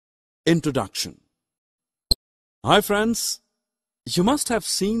Introduction. Hi friends, you must have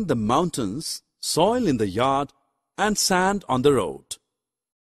seen the mountains, soil in the yard and sand on the road.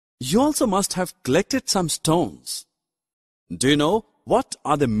 You also must have collected some stones. Do you know what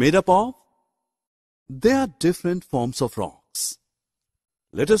are they made up of? They are different forms of rocks.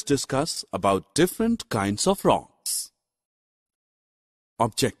 Let us discuss about different kinds of rocks.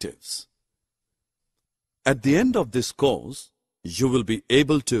 Objectives. At the end of this course, you will be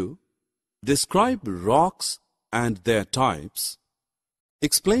able to describe rocks and their types,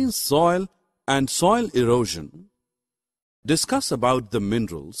 explain soil and soil erosion, discuss about the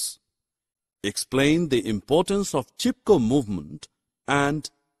minerals, explain the importance of Chipko movement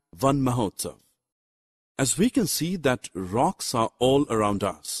and one Mahotsav. As we can see that rocks are all around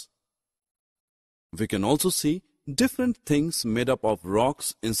us. We can also see different things made up of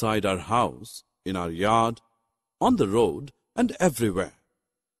rocks inside our house, in our yard, on the road and everywhere.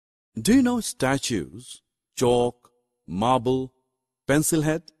 Do you know statues, chalk, marble, pencil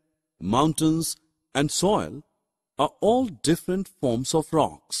head, mountains and soil are all different forms of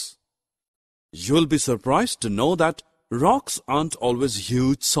rocks? You will be surprised to know that rocks aren't always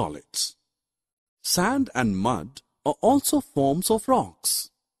huge solids. Sand and mud are also forms of rocks.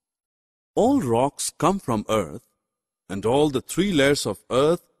 All rocks come from earth, and all the three layers of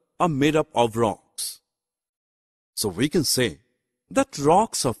earth are made up of rocks. So we can say that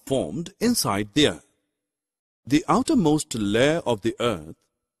rocks are formed inside the earth. The outermost layer of the earth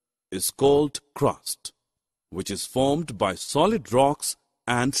is called crust, which is formed by solid rocks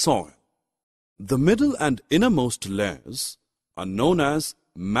and soil. The middle and innermost layers are known as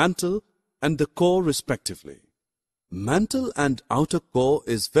mantle and the core respectively. Mantle and outer core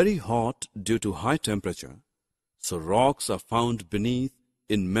is very hot due to high temperature, so rocks are found beneath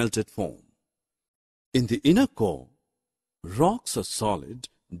in melted form. In the inner core, rocks are solid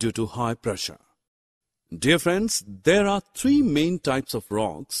due to high pressure. Dear friends, there are three main types of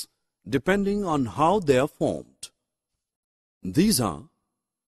rocks depending on how they are formed. These are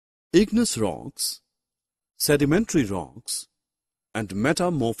igneous rocks, sedimentary rocks, and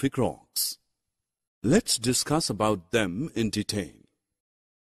metamorphic rocks. Let's discuss about them in detail.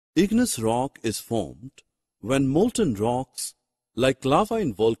 Igneous rock is formed when molten rocks like lava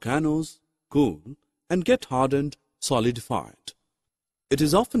in volcanoes cool and get hardened, solidified. It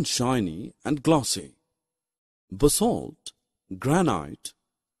is often shiny and glossy. Basalt, granite,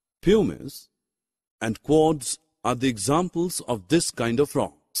 pumice, and quartz are the examples of this kind of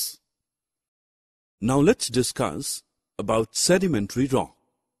rocks. Now let's discuss about sedimentary rock.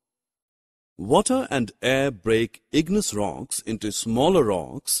 Water and air break igneous rocks into smaller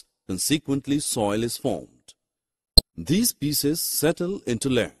rocks, consequently soil is formed. These pieces settle into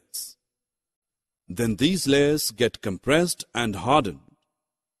layers. Then these layers get compressed and hardened,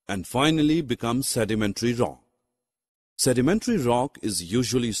 and finally become sedimentary rock. Sedimentary rock is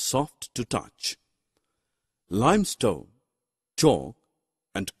usually soft to touch. Limestone, chalk,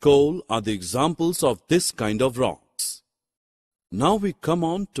 and coal are the examples of this kind of rocks. Now we come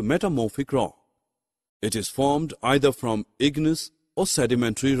on to metamorphic rock. It is formed either from igneous or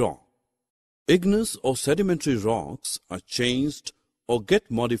sedimentary rock. Igneous or sedimentary rocks are changed or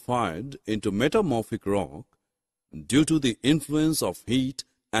get modified into metamorphic rock due to the influence of heat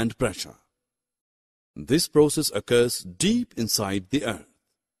and pressure. This process occurs deep inside the earth.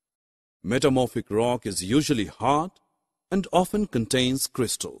 Metamorphic rock is usually hard and often contains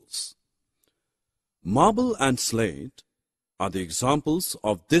crystals. Marble and slate are the examples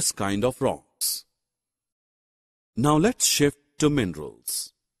of this kind of rocks. Now let's shift to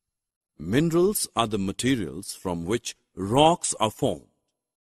minerals. Minerals are the materials from which rocks are formed.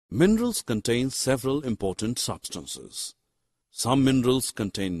 Minerals contain several important substances. Some minerals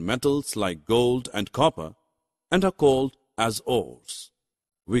contain metals like gold and copper and are called as ores.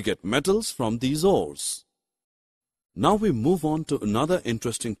 We get metals from these ores. Now we move on to another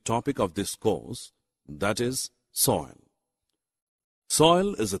interesting topic of this course, that is soil.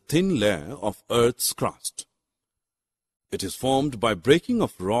 Soil is a thin layer of Earth's crust. It is formed by breaking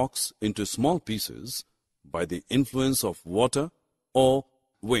of rocks into small pieces by the influence of water or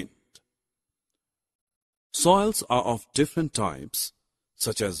wind. Soils are of different types,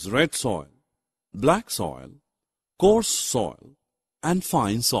 such as red soil, black soil, coarse soil, and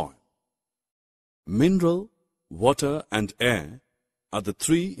fine soil. Mineral, water, and air are the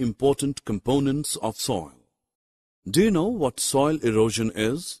three important components of soil. Do you know what soil erosion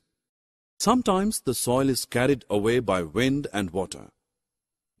is? Sometimes the soil is carried away by wind and water.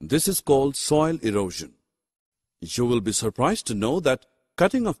 This is called soil erosion. You will be surprised to know that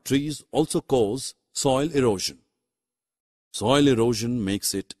cutting of trees also causes soil erosion. Soil erosion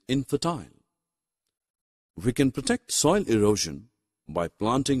makes it infertile. We can protect soil erosion by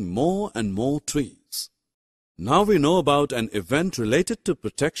planting more and more trees. Now we know about an event related to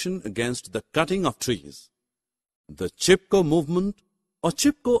protection against the cutting of trees. The Chipko movement or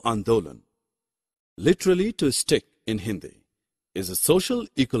Chipko Andolan, literally to stick in Hindi, is a social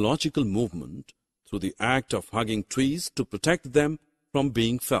ecological movement through the act of hugging trees to protect them from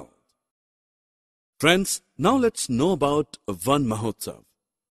being felled. Friends, now let's know about Van Mahotsav.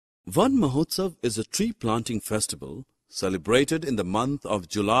 Van Mahotsav is a tree planting festival celebrated in the month of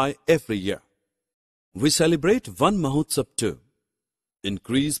July every year. We celebrate Van Mahotsav to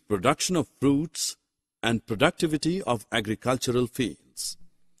increase production of fruits and productivity of agricultural fields,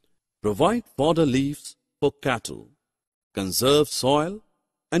 provide fodder leaves for cattle, conserve soil,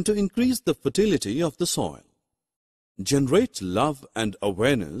 and to increase the fertility of the soil, generate love and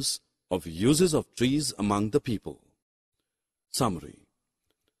awareness of uses of trees among the people. Summary.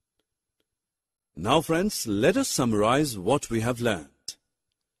 Now friends, let us summarize what we have learned.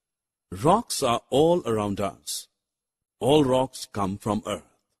 Rocks are all around us. All rocks come from earth.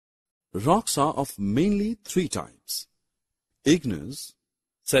 Rocks are of mainly three types: igneous,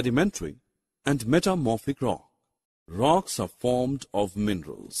 sedimentary, and metamorphic rock. Rocks are formed of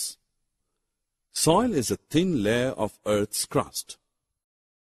minerals. Soil is a thin layer of earth's crust.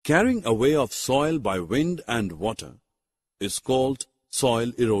 Carrying away of soil by wind and water is called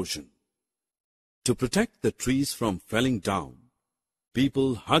soil erosion. To protect the trees from felling down,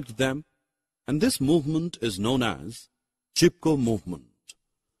 people hugged them, and this movement is known as Chipko movement.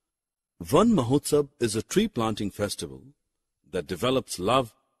 Van Mahotsav is a tree planting festival that develops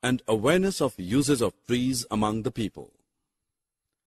love and awareness of uses of trees among the people.